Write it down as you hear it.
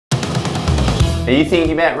Are you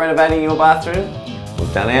thinking about renovating your bathroom?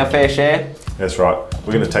 We've done our fair share. That's right.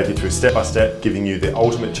 We're going to take you through step by step, giving you the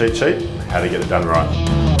ultimate cheat sheet on how to get it done right.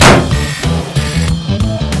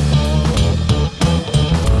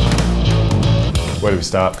 Where do we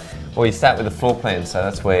start? Well, you start with the floor plan, so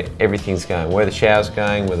that's where everything's going. Where the shower's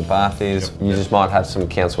going, where the bath is. Yep. You just might have some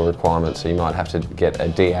council requirements, so you might have to get a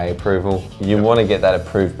DA approval. You want to get that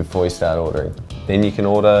approved before you start ordering. Then you can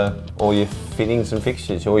order all your fittings and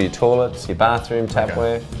fixtures, all your toilets, your bathroom,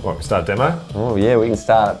 tapware. Right, we start demo? Oh yeah, we can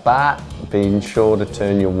start it, but be sure to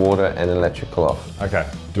turn your water and electrical off. Okay.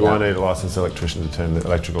 Do I need a licensed electrician to turn the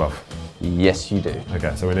electrical off? Yes, you do.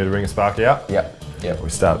 Okay, so we need to ring a sparky out? Yep, yep. We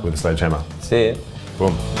start with a sledgehammer. That's it.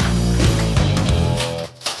 Boom.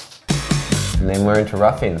 And then we're into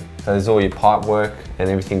roughing. So there's all your pipe work and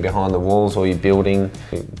everything behind the walls, all your building.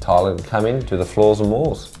 Tyler can come in, do the floors and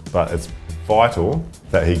walls. But it's vital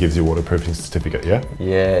that he gives you a waterproofing certificate, yeah?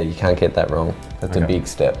 Yeah, you can't get that wrong. That's a big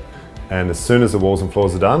step. And as soon as the walls and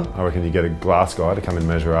floors are done, I reckon you get a glass guy to come and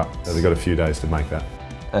measure up. So they've got a few days to make that.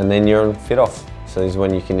 And then you're on fit off. So this is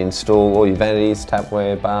when you can install all your vanities,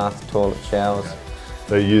 tapware, bath, toilet, showers. Okay.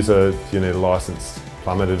 So you need a licensed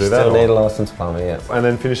plumber to do that? Still need a licensed plumber, yeah. And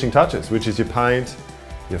then finishing touches, which is your paint,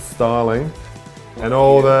 your styling, and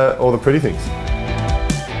all the pretty things.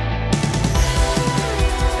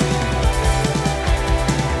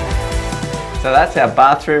 So that's our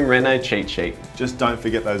bathroom reno cheat sheet. Just don't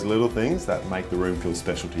forget those little things that make the room feel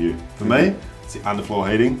special to you. For me, it's the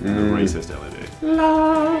underfloor heating and the recessed LED.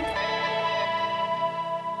 Love.